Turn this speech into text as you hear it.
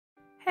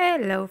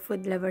Hello,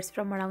 food lovers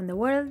from around the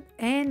world,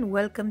 and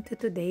welcome to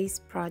today's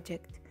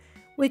project,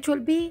 which will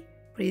be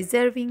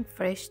preserving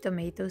fresh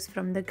tomatoes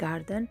from the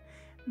garden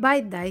by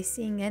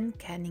dicing and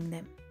canning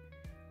them.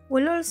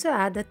 We'll also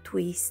add a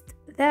twist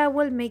that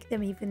will make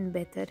them even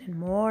better and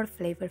more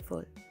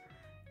flavorful.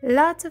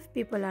 Lots of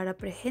people are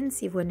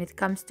apprehensive when it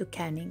comes to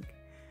canning,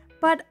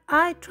 but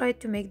I try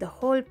to make the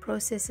whole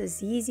process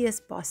as easy as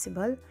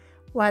possible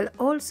while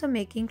also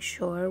making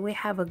sure we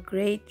have a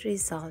great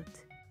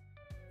result.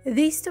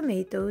 These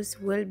tomatoes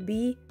will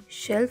be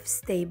shelf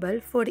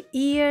stable for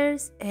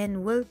years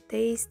and will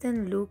taste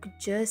and look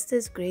just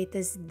as great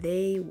as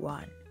day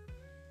one.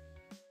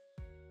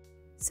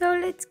 So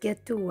let's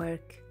get to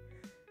work.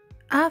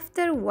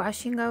 After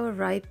washing our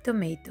ripe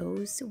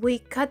tomatoes, we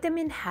cut them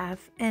in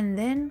half and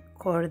then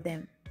core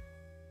them.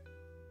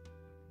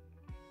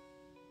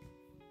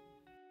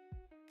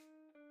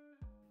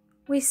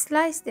 We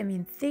slice them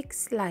in thick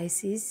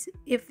slices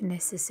if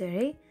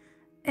necessary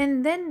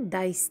and then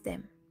dice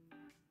them.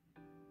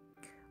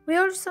 We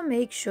also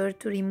make sure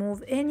to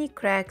remove any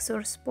cracks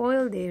or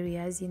spoiled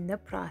areas in the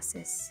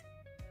process.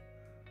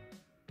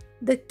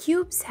 The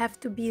cubes have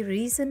to be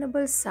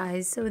reasonable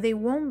size so they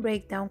won't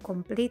break down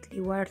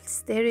completely while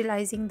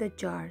sterilizing the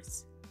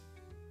jars.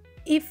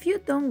 If you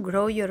don't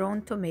grow your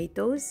own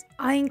tomatoes,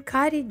 I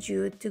encourage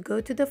you to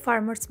go to the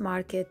farmer's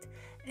market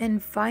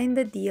and find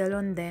a deal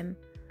on them,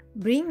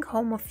 bring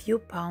home a few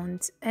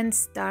pounds and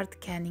start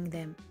canning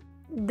them.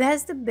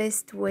 That's the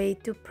best way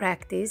to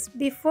practice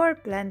before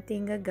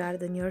planting a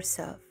garden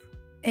yourself.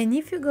 And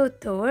if you go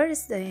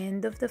towards the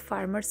end of the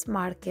farmer's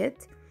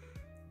market,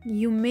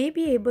 you may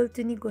be able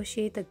to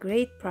negotiate a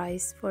great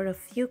price for a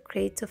few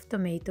crates of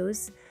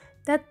tomatoes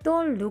that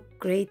don't look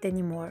great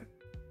anymore.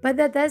 But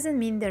that doesn't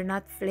mean they're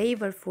not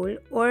flavorful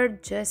or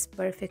just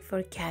perfect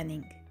for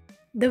canning.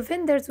 The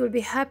vendors will be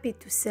happy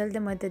to sell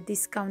them at a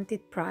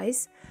discounted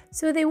price,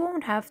 so they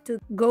won't have to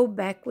go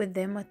back with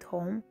them at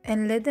home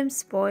and let them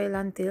spoil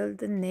until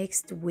the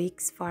next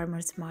week's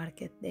farmer's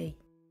market day.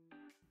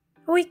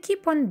 We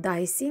keep on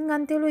dicing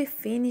until we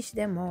finish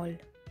them all.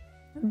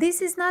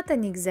 This is not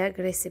an exact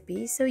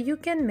recipe, so you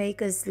can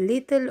make as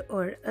little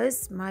or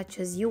as much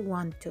as you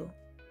want to,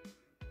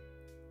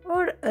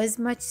 or as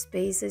much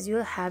space as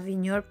you'll have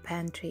in your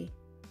pantry.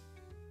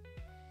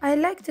 I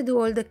like to do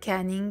all the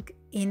canning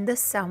in the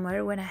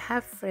summer when I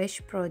have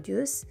fresh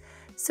produce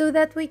so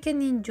that we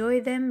can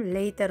enjoy them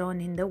later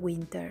on in the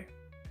winter.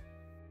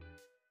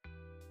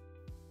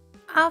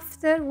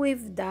 After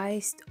we've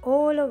diced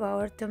all of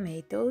our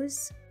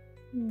tomatoes,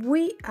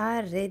 we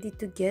are ready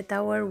to get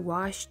our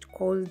washed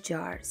cold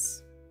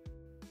jars.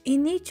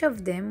 In each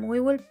of them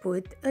we will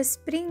put a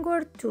sprig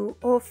or two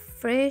of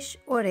fresh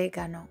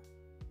oregano.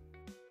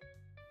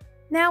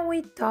 Now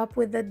we top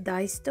with the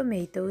diced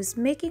tomatoes,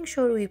 making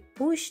sure we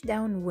push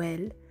down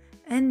well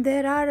and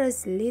there are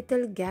as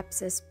little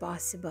gaps as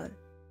possible.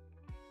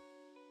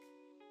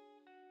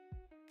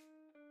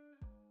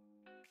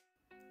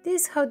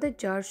 This is how the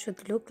jar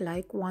should look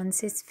like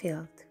once it's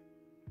filled.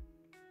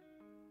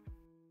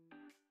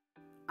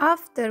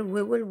 After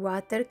we will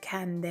water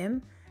can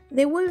them,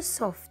 they will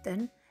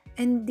soften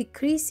and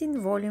decrease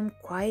in volume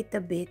quite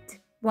a bit,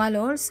 while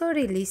also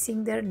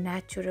releasing their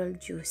natural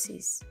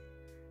juices.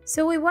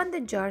 So we want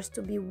the jars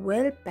to be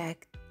well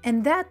packed,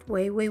 and that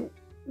way we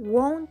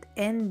won't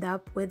end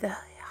up with a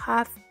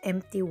half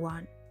empty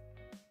one.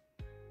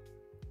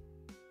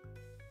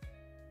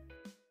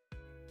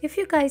 If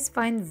you guys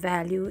find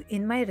value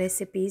in my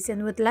recipes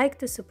and would like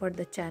to support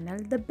the channel,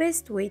 the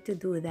best way to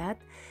do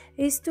that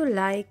is to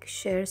like,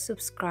 share,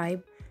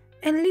 subscribe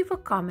and leave a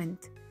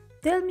comment.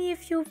 Tell me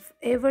if you've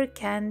ever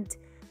canned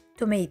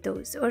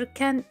tomatoes or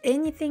canned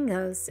anything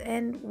else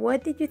and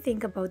what did you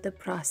think about the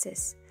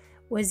process?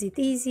 Was it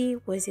easy?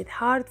 Was it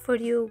hard for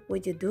you?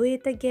 Would you do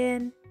it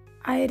again?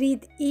 I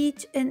read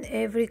each and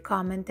every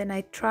comment and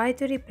I try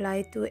to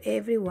reply to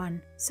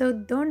everyone, so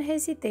don't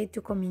hesitate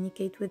to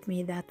communicate with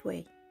me that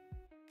way.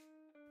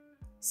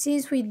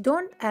 Since we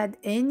don't add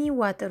any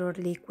water or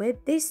liquid,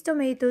 these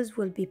tomatoes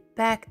will be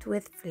packed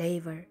with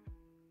flavor.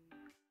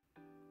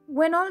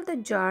 When all the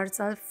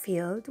jars are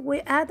filled, we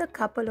add a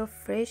couple of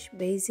fresh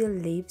basil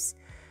leaves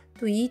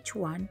to each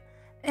one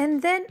and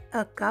then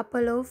a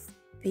couple of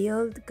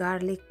peeled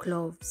garlic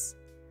cloves.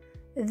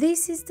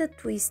 This is the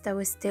twist I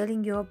was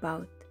telling you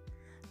about.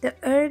 The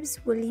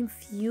herbs will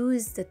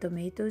infuse the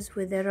tomatoes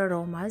with their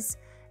aromas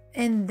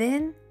and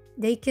then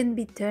they can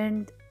be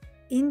turned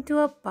into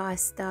a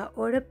pasta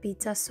or a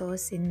pizza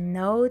sauce in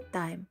no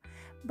time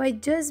by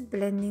just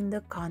blending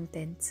the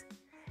contents.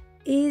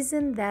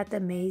 Isn't that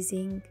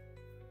amazing?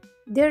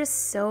 They're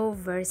so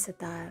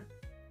versatile.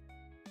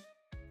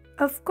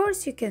 Of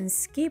course, you can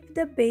skip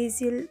the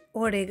basil,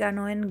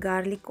 oregano and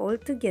garlic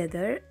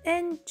altogether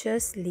and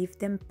just leave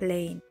them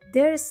plain.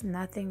 There's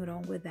nothing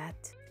wrong with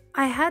that.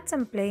 I had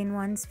some plain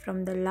ones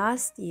from the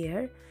last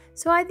year,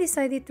 so I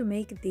decided to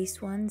make these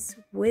ones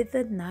with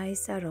a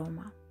nice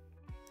aroma.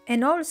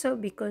 And also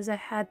because I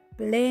had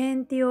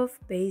plenty of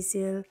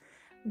basil,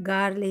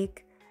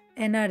 garlic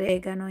and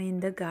oregano in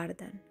the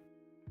garden.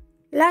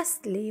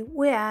 Lastly,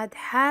 we add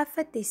half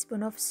a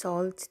teaspoon of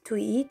salt to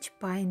each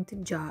pint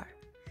jar.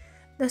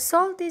 The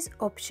salt is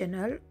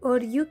optional, or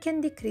you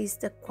can decrease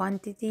the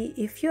quantity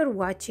if you're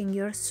watching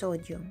your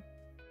sodium.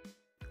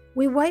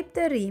 We wipe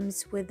the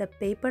rims with a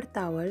paper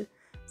towel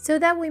so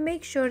that we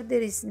make sure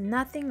there is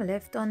nothing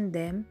left on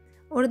them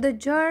or the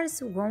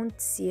jars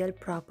won't seal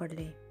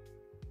properly.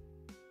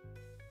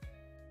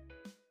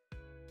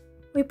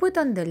 We put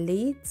on the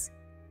lids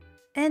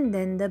and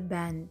then the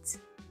bands.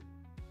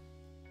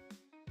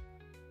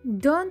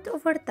 Don't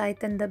over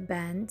tighten the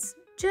bands,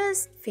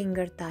 just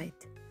finger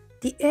tight.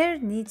 The air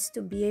needs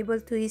to be able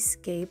to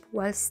escape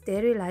while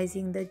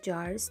sterilizing the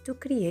jars to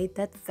create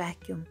that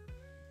vacuum.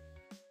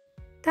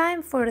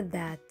 Time for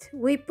that.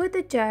 We put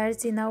the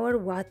jars in our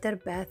water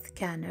bath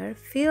canner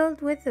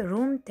filled with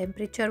room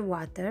temperature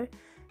water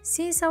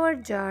since our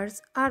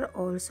jars are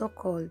also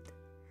cold.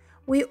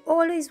 We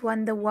always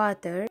want the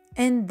water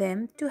and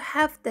them to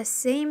have the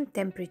same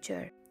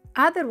temperature,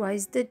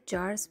 otherwise the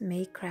jars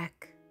may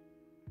crack.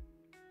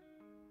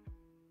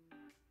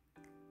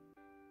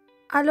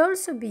 I'll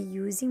also be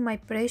using my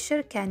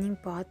pressure canning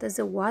pot as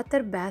a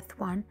water bath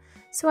one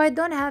so I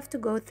don't have to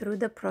go through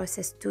the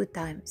process 2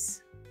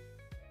 times.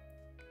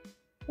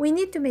 We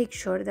need to make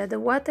sure that the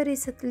water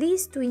is at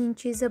least 2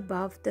 inches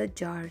above the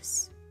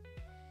jars.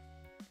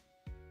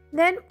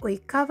 Then we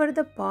cover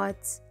the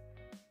pots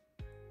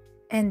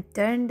and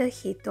turn the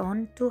heat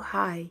on to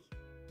high.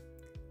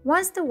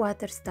 Once the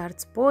water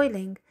starts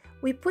boiling,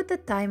 we put the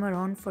timer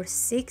on for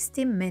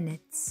 60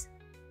 minutes.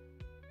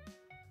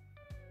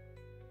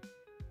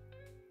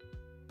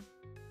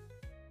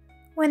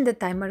 When the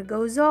timer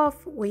goes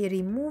off, we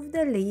remove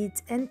the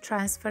lids and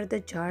transfer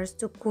the jars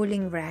to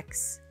cooling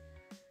racks.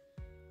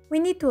 We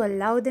need to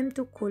allow them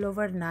to cool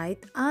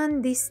overnight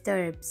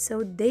undisturbed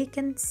so they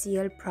can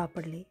seal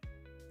properly.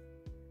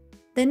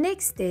 The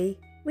next day,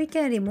 we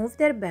can remove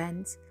their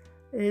bands,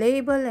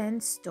 label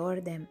and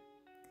store them.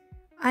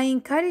 I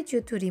encourage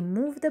you to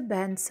remove the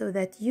bands so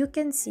that you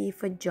can see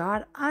if a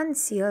jar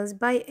unseals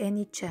by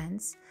any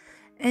chance,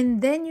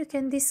 and then you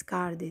can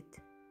discard it.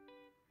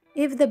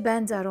 If the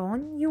bands are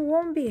on, you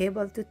won't be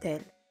able to tell.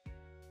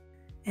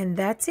 And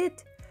that's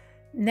it.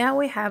 Now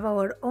we have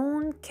our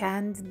own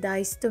canned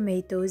diced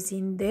tomatoes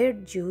in their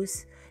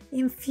juice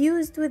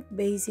infused with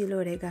basil,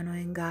 oregano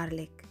and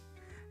garlic.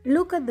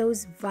 Look at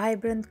those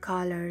vibrant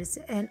colors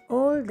and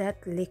all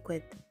that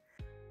liquid.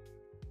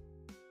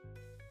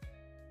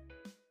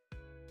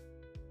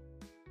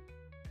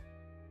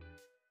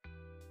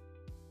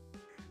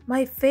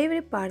 My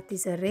favorite part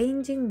is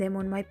arranging them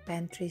on my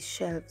pantry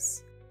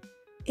shelves.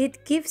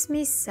 It gives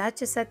me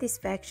such a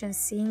satisfaction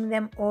seeing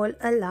them all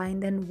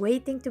aligned and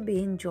waiting to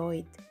be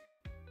enjoyed.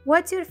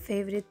 What's your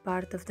favorite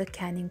part of the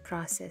canning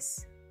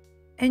process?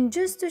 And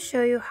just to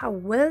show you how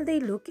well they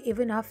look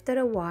even after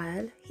a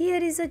while,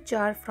 here is a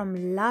jar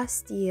from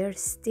last year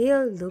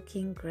still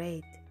looking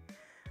great.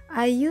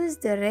 I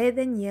used the red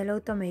and yellow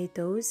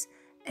tomatoes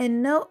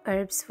and no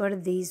herbs for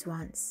these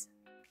ones.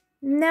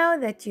 Now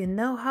that you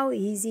know how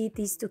easy it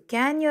is to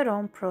can your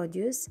own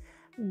produce,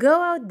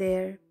 go out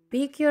there,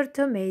 pick your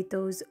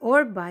tomatoes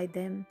or buy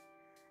them,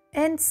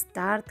 and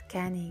start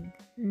canning.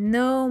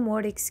 No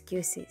more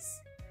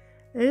excuses.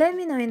 Let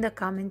me know in the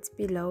comments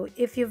below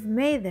if you've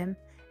made them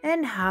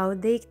and how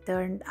they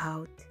turned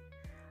out.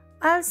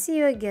 I'll see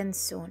you again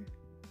soon.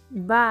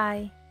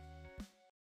 Bye!